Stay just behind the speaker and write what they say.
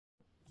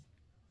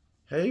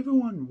Hey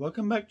everyone,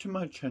 welcome back to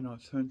my channel.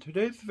 So in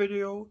today's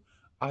video,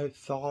 I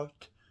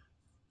thought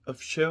of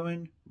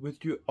sharing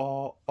with you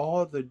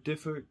all the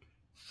different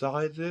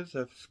sizes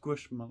of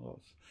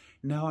Squishmallows.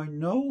 Now I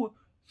know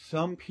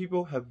some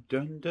people have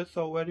done this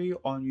already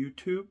on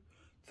YouTube,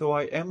 so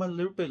I am a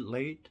little bit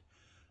late,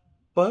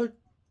 but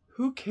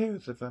who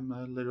cares if I'm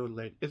a little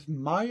late? It's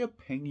my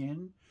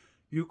opinion.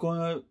 You're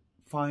gonna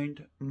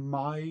find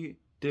my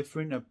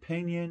different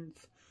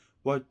opinions,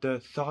 what the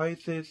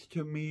size is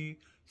to me.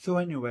 So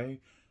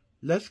anyway,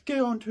 let's get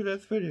on to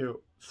this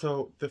video.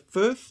 So the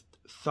first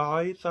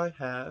size I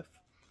have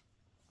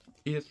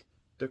is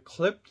the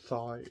clip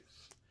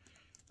size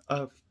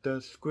of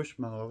the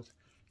Squishmallows.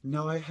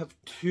 Now I have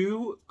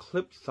two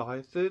clip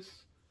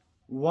sizes.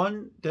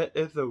 One that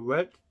is a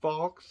red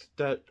fox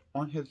that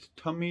on his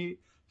tummy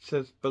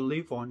says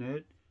believe on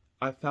it.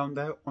 I found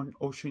that on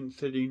Ocean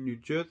City, New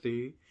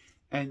Jersey.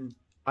 And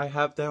I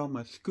have that on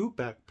my Scoop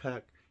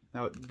backpack.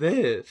 Now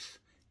this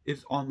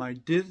is on my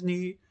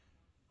Disney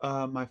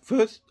my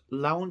first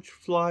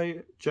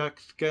Loungefly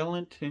Jack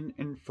Skellington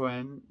and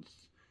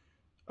Friends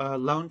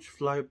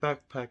Loungefly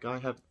backpack. I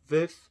have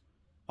this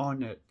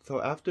on it.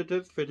 So after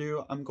this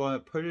video, I'm going to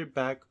put it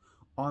back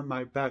on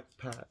my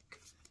backpack.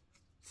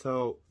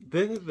 So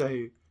this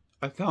is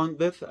I found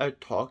this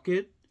at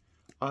Target.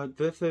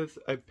 This is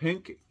a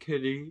pink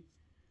kitty,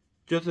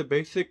 just a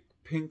basic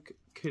pink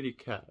kitty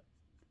cat.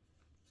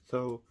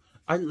 So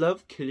I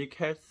love kitty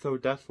cats, so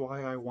that's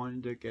why I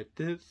wanted to get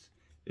this.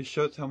 It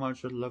shows how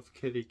much I love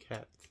kitty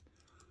cats.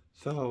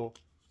 So,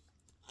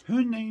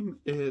 her name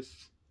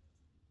is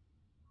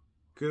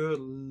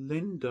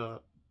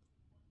Gerlinda.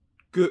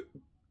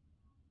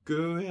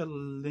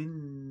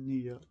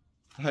 Gerlinia.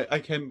 I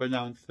can't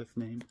pronounce this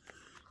name.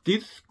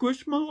 These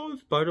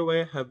Squishmallows, by the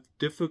way, have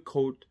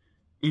difficult,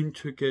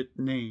 intricate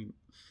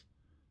names.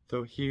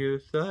 So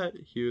here's that.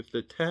 Here's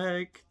the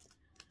tag.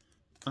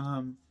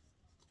 By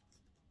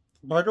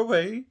the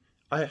way,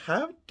 I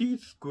have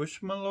these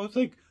Squishmallows,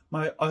 like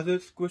my other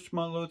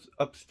Squishmallows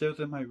upstairs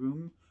in my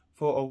room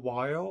for a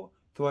while,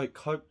 so I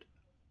cut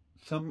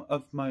some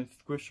of my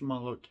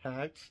Squishmallow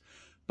tags.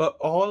 But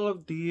all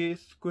of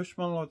these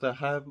Squishmallows I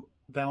have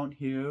down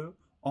here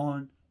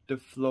on the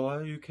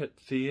floor, you can't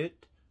see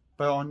it,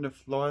 but on the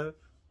floor,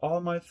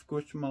 all my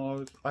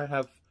Squishmallows I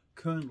have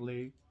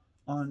currently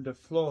on the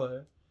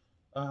floor,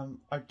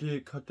 I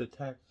did cut the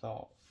tags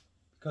off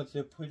because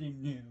they're pretty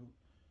new.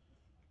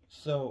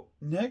 So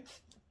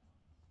next,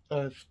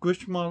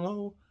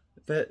 Squishmallow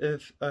that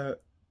is a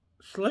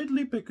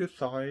slightly bigger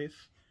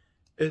size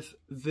is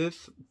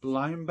this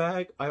blind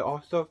bag I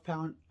also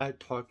found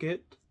at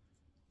Target.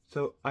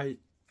 So I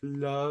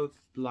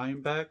love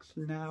blind bags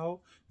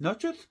now, not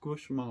just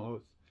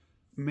Squishmallows,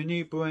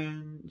 mini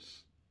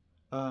brands,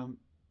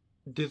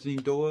 Disney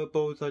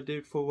Doorables I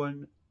did for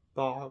one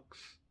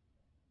box,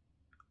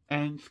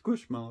 and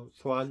Squishmallows.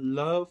 So I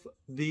love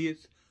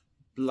these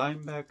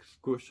blind bag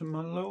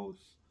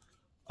Squishmallows.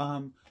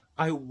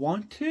 I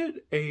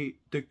wanted the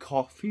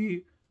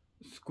coffee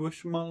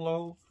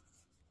Squishmallow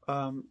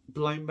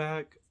blind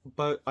bag,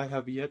 but I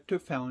have yet to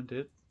find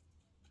it.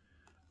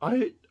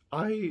 I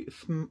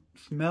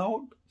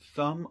smelled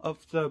some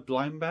of the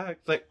blind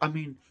bags,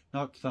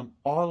 not some,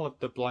 all of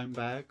the blind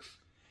bags,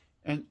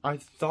 and I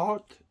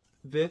thought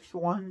this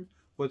one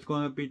was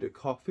going to be the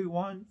coffee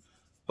one,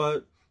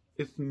 but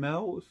it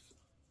smells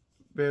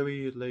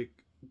very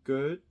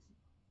good.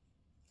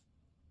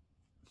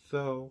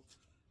 So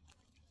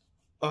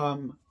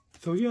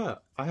yeah,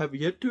 I have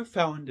yet to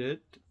find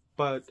it,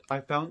 but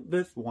I found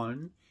this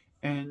one,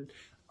 and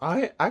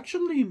I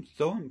actually am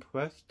so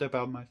impressed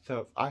about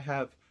myself. I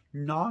have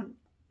not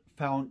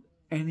found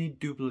any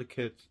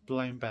duplicates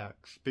blind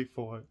bags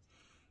before.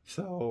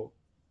 So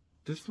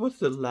this was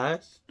the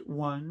last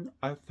one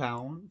I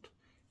found,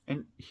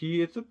 and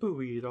he is a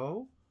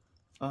burrito.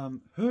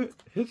 Her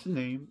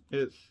name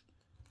is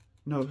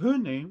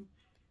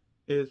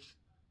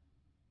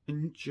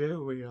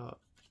Ingeria,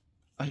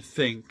 I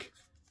think.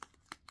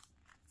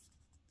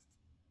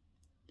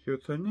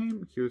 Here's her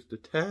name, here's the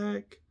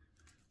tag.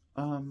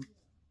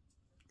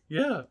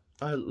 Yeah,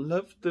 I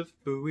love this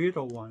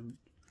burrito one.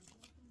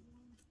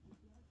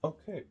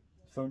 Okay,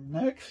 so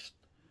next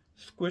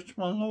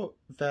Squishmallow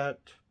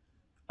that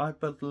I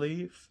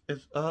believe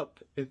is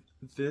up is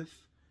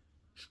this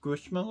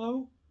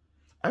Squishmallow.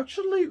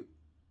 Actually,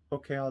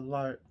 okay, I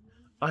lied.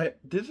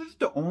 This is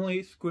the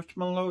only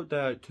Squishmallow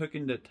that I took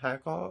in the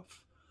tag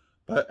off,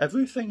 but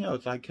everything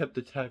else I kept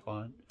the tag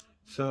on.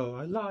 So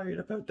I lied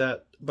about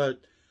that,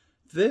 but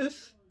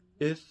this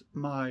is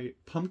my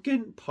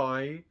pumpkin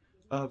pie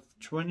of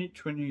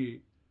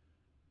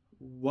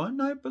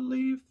 2021, I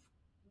believe.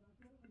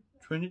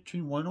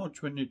 2021 or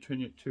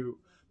 2022.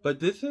 But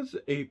this is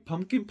a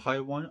pumpkin pie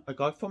one I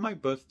got for my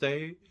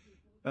birthday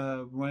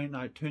when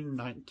I turned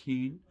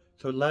 19.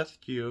 So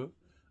last year.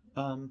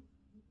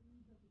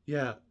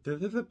 Yeah,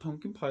 this is a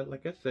pumpkin pie,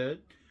 like I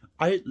said.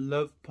 I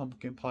love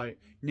pumpkin pie.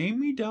 Name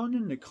me down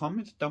in the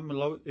comments down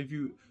below if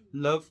you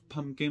love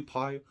pumpkin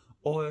pie,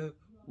 or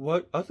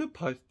what other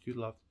pies do you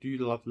love? Do you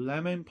love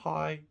lemon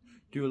pie?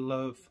 Do you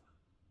love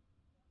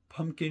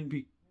pumpkin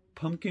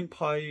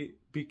pie,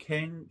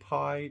 pecan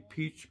pie,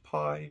 peach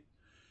pie.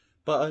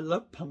 But I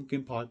love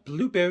pumpkin pie,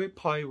 blueberry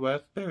pie,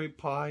 raspberry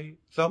pie,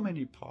 so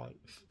many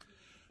pies.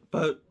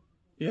 But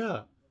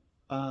yeah,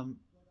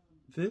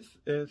 this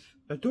is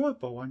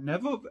adorable. I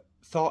never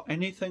saw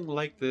anything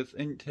like this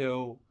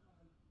until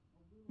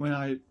when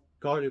I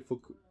got it for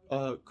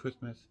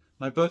Christmas,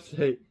 my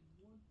birthday.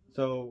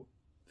 So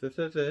this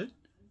is it.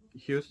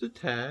 Here's the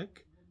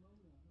tag.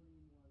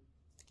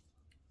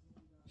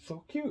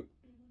 So cute.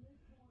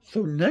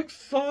 So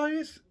next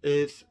size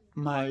is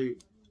my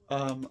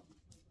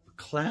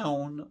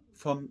clown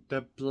from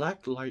the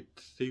Blacklight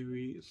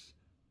series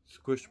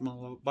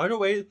Squishmallow. By the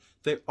way,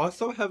 they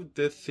also have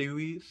this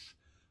series.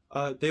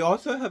 They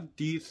also have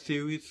these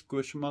series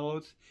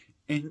Squishmallows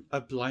in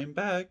a blind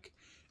bag.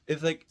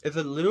 It's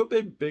a little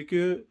bit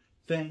bigger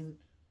than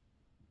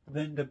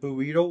the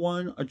burrito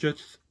one I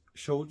just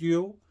showed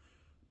you,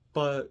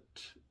 but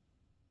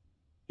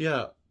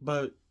yeah,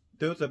 but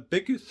there's a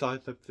bigger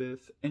size of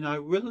this, and I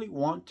really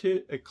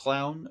wanted a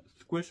clown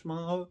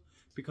Squishmallow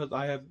because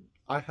I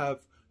have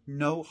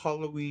no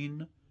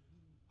Halloween,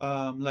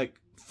 like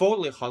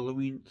fully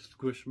Halloween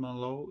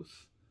Squishmallows.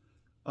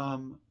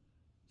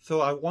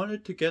 So I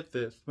wanted to get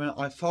this. When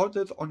I saw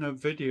this on a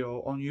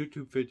video, on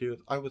YouTube videos,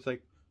 I was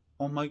like,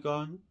 oh my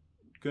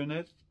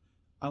goodness,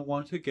 I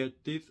want to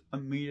get these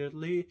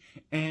immediately.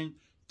 And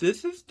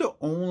this is the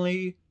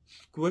only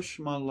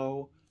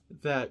Squishmallow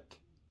that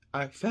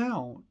I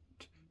found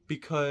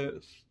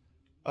because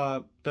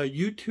the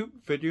YouTube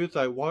videos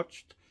I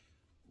watched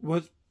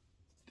was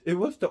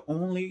the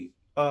only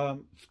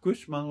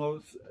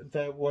Squishmallows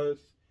that was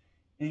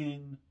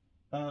in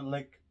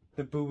like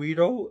the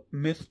burrito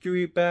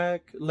mystery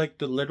bag, like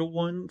the little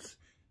ones,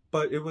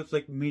 but it was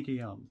like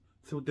medium.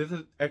 So this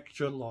is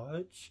extra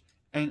large,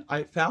 and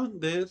I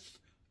found this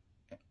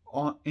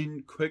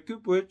in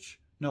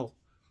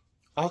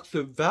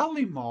Oxford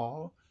Valley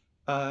Mall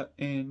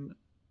in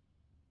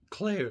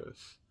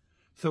Claire's.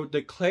 So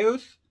the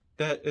Claire's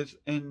that is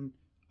in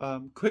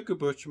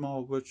Quickerbridge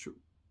Mall,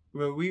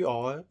 where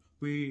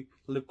we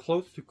live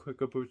close to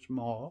Quickerbridge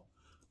Mall.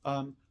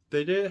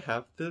 They did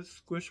have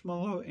this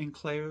Squishmallow in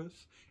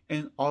Claire's,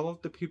 and all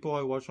of the people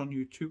I watch on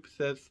YouTube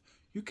says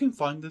you can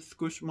find this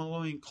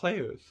Squishmallow in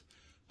Claire's.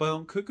 But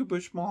on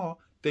Quickerbridge Mall,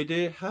 they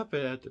didn't have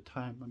it at the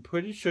time. I'm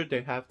pretty sure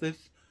they have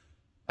this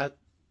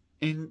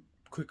in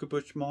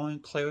Quickerbridge Mall in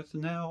Claire's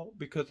now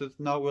because it's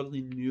not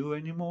really new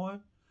anymore.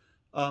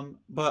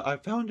 But I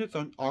found it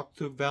on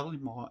Oxford Valley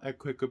Mall at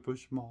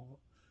Quickerbridge Mall.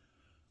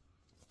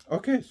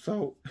 Okay,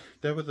 so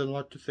there was a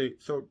lot to say.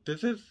 So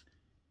this is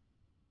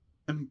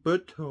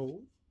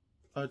Umberto,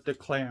 the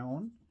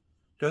clown.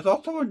 There's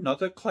also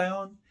another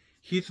clown.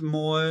 He's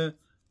more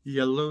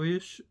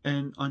yellowish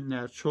and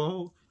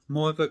unnatural,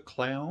 more of a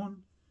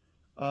clown.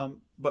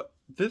 But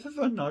this is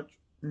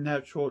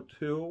unnatural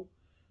too,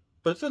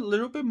 but it's a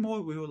little bit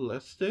more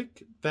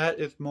realistic. That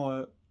is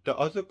more, the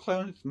other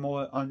clown is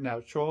more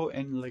unnatural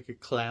and like a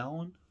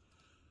clown.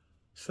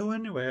 So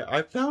anyway,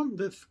 I found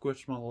this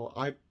Squishmallow.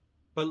 I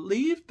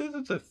believe this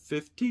is a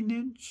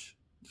 15-inch.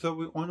 So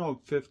we want our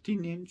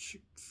 15-inch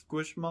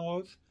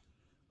Squishmallows.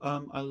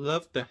 I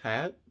love the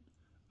hat.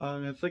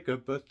 It's like a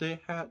birthday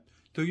hat.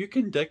 So you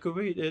can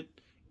decorate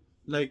it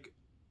like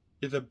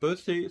it's a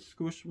birthday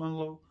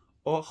Squishmallow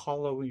or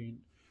Halloween.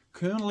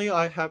 Currently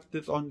I have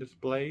this on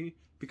display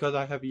because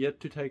I have yet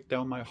to take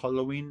down my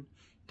Halloween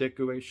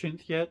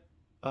decorations yet.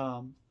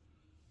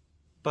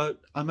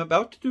 But I'm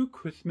about to do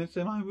Christmas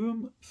in my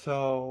room,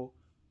 so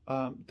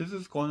this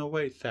is going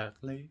away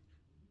sadly.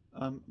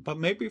 But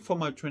maybe for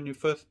my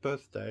 21st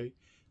birthday,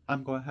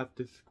 I'm going to have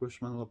this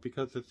Squishmallow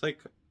because it's like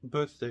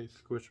birthday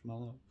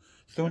Squishmallow.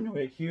 So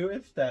anyway, here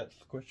is that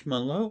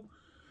Squishmallow.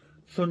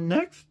 So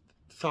next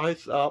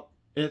size up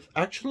is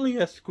actually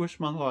a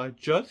Squishmallow I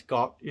just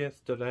got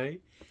yesterday.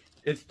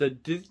 It's the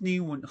Disney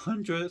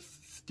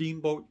 100th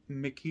Steamboat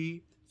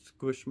Mickey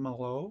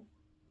Squishmallow.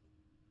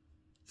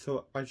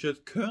 So I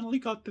just currently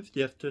got this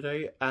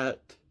yesterday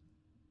at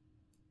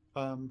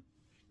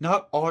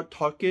not our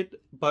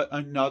Target, but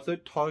another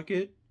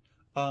Target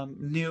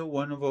near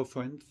one of our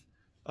friends,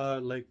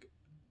 like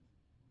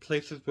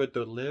places where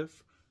they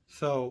live.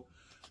 So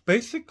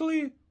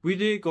basically, we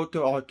didn't go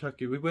to our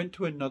Target. We went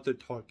to another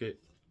Target.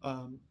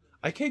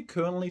 I can't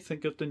currently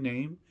think of the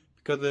name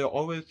because it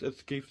always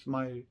escapes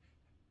my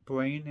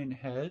brain and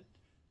head.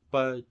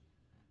 But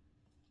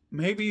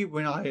maybe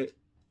when I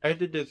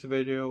edit this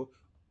video,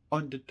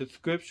 on the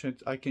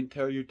descriptions, I can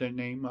tell you the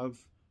name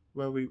of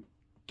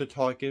the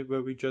Target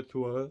where we just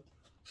were.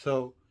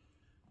 So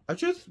I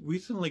just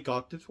recently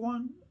got this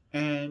one,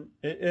 and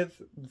it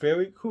is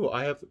very cool.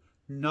 I have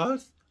no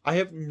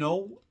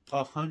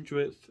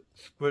 100th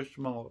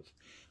Squishmallows.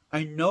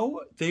 I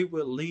know they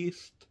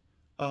released,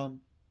 I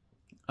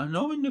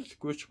know in the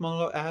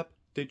Squishmallow app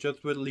they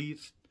just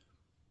released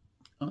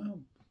the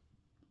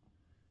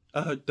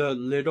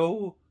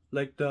little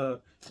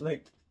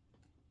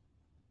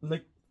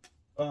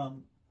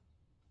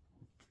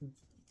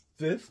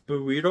this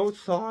burrito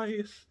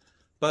size,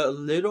 but a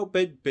little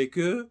bit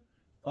bigger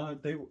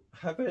They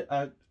have it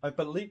at, I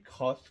believe,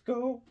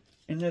 Costco,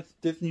 and it's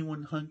Disney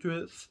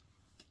 100s.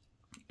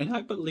 And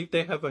I believe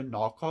they have a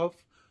knockoff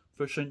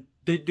version.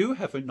 They do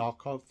have a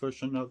knockoff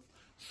version of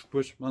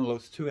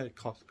Squishmallows too at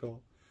Costco.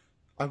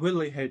 I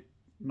really hate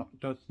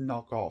those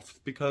knockoffs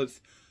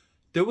because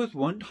there was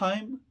one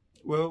time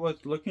where I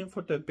was looking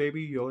for the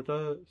Baby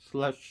Yoda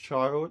 /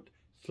 Child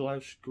 /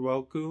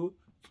 Grogu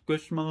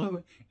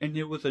Squishmallow, and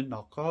it was a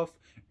knockoff,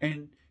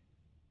 and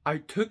I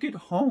took it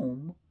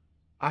home.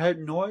 I had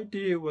no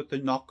idea it was a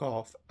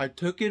knockoff. I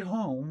took it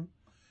home,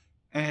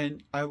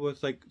 and I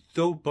was like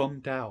so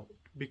bummed out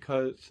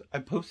because I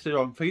posted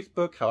on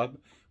Facebook how I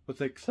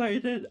was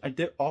excited. I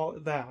did all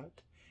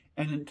that,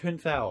 and it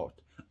turns out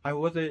I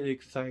wasn't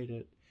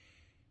excited.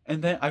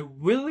 And then I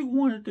really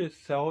wanted to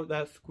sell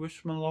that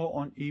Squishmallow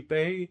on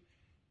eBay,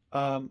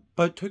 but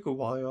it took a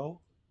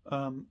while,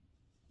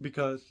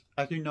 because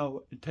as you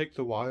know, it takes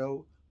a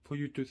while for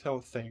you to sell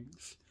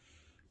things.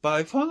 But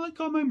I finally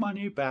got my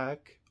money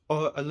back,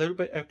 or a little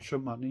bit extra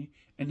money,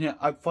 and then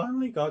I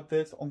finally got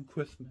this on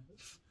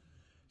Christmas.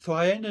 So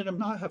I ended up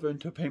not having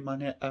to pay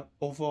money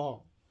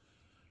overall.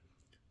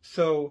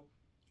 So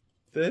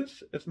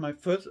this is my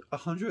first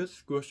 100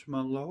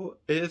 Squishmallow.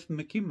 It is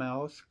Mickey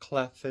Mouse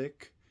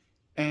Classic,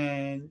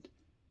 and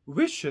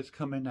Wish is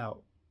coming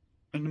out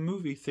in the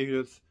movie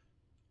theaters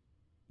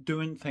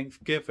during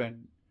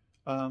Thanksgiving,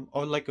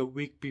 or like a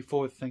week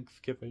before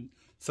Thanksgiving.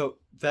 So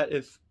that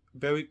is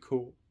very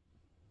cool.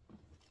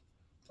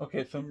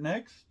 Okay, so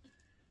next,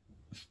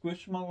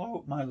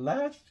 Squishmallow. My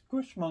last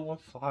Squishmallow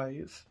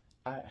size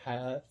I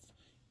have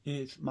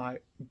is my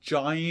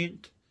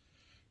giant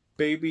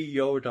Baby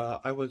Yoda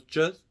I was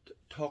just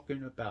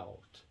talking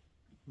about.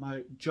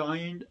 My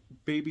giant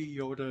Baby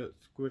Yoda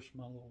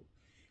Squishmallow.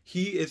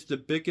 He is the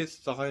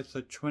biggest size,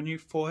 a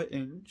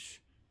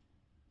 24-inch.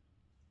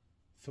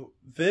 So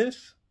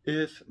this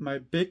is my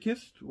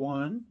biggest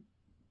one.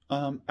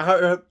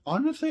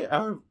 Honestly,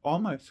 out of all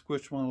my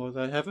Squishmallows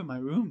I have in my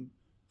room,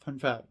 fun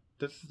fact,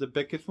 this is the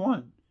biggest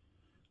one.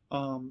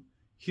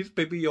 He's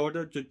Baby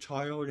Yoda, the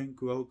child, and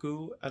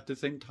Grogu at the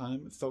same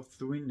time, so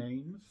 3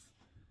 names.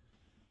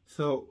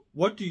 So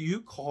what do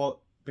you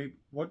call this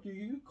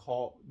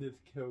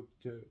character?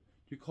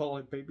 Do you call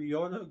it Baby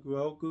Yoda,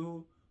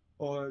 Grogu,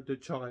 or the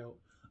child?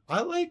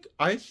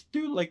 I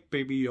still like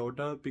Baby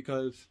Yoda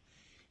because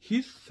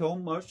he's so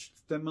much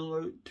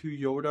similar to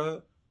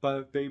Yoda, but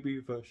a baby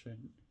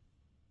version.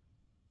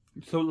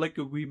 So like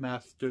a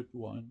remastered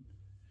one.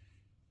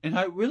 And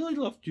I really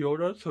loved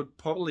Yoda, so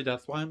probably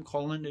that's why I'm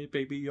calling it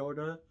Baby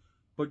Yoda.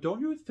 But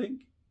don't you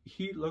think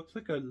he looks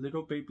like a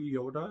little Baby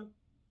Yoda?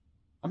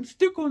 I'm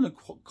still going to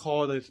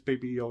call this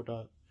Baby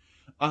Yoda.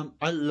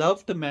 I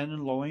love The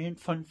Mandalorian.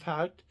 Fun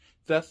fact,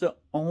 that's the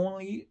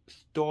only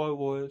Star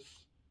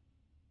Wars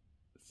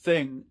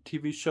thing,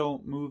 TV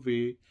show,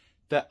 movie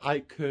that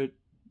I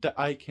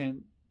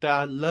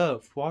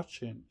love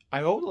watching.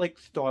 I don't like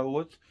Star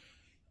Wars.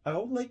 I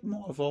don't like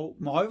Marvel.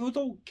 Marvel's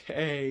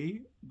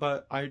okay,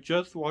 but I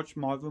just watch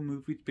Marvel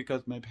movies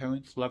because my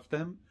parents love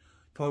them.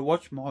 So I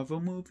watch Marvel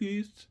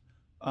movies.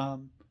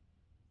 And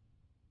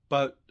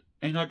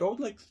I don't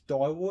like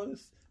Star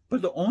Wars,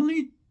 but the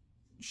only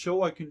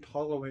show I can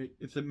tolerate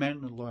is The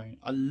Mandalorian.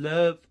 I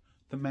love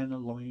The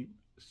Mandalorian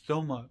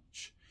so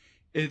much.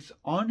 It's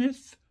on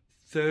its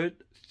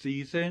 3rd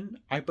season.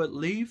 I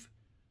believe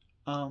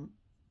the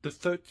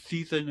 3rd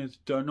season is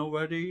done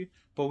already,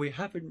 but we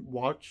haven't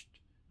watched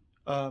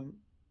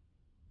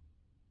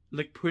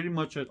like pretty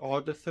much at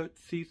all the 3rd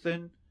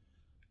season.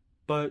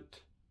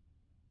 But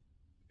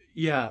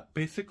yeah,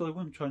 basically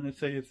what I'm trying to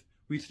say is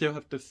we still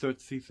have the 3rd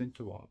season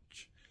to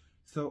watch.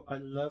 So I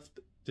loved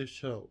the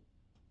show,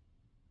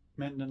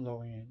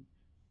 Mandalorian.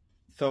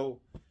 So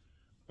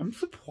I'm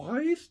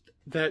surprised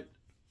that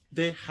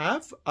they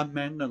have a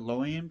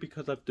Mandalorian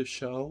because of the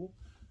show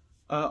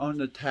on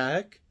the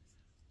tag,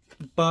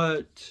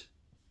 but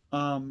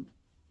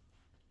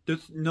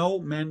there's no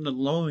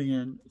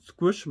Mandalorian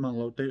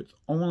Squishmallow. There's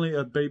only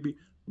a Baby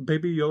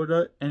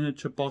Yoda and a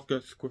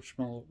Chewbacca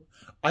Squishmallow.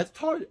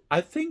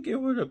 I think it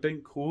would have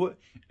been cool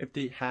if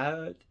they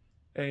had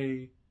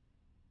a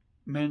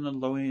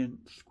Mandalorian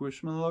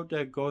Squishmallow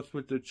that goes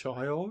with the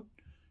child.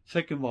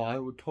 Second of all, I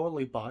would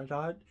totally buy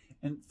that.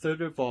 And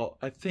third of all,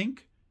 I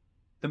think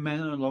the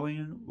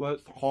Mandalorian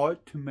was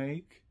hard to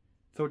make,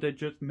 so they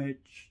just made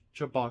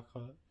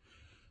Chewbacca.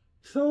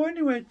 So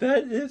anyway,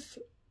 that is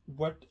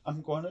what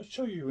I'm going to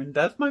show you, and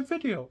that's my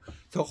video.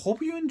 So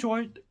hope you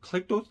enjoyed.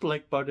 Click those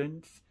like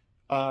buttons,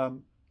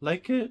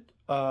 like it,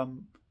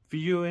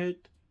 view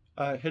it,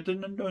 hit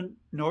the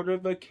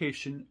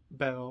notification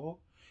bell,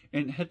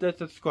 and hit the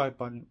subscribe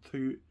button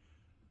to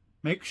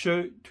make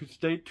sure to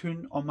stay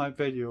tuned on my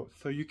video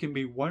so you can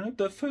be one of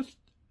the first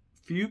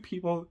few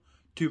people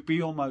to be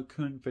on my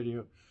current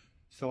video.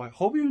 So I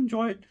hope you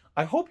enjoyed.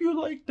 I hope you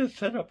like the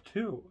setup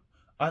too.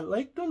 I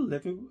like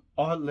the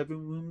our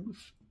living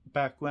room's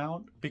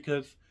background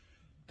because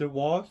the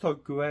walls are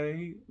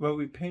gray. Well,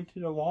 we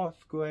painted the walls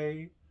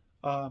gray.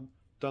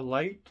 The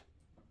light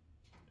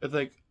is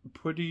like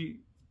pretty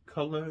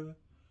color.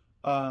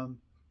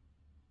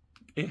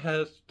 it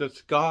has the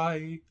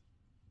sky,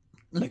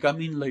 like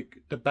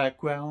the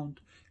background,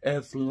 it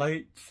has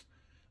lights.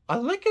 I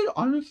like it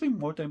honestly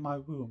more than my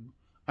room.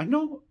 I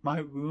know my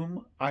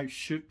room, I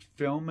should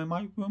film in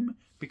my room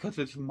because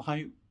it's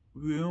my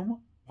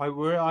room,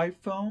 where I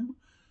film,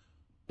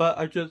 but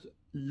I just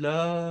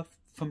love,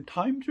 from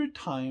time to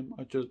time,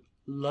 I just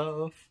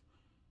love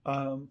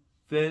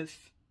this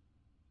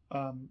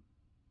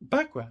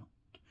background.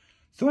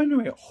 So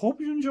anyway, hope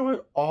you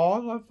enjoyed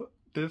all of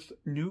this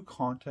new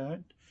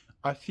content.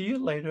 I'll see you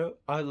later.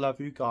 I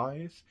love you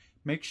guys.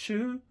 Make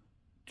sure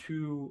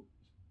to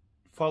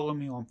follow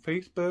me on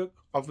Facebook,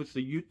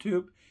 obviously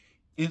YouTube,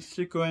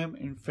 Instagram,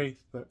 and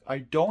Facebook. I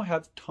don't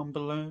have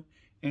Tumblr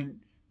and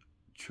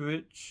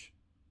Twitch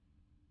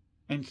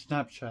and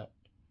Snapchat.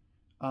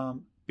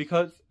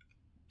 Because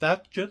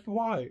that's just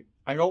why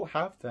I don't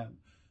have them.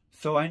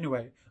 So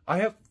anyway, I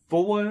have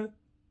 4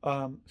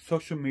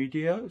 social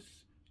medias.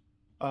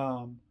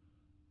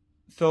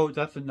 So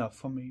that's enough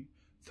for me.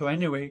 So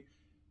anyway,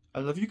 I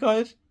love you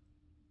guys.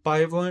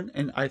 Bye everyone,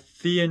 and I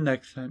see you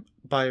next time.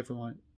 Bye everyone.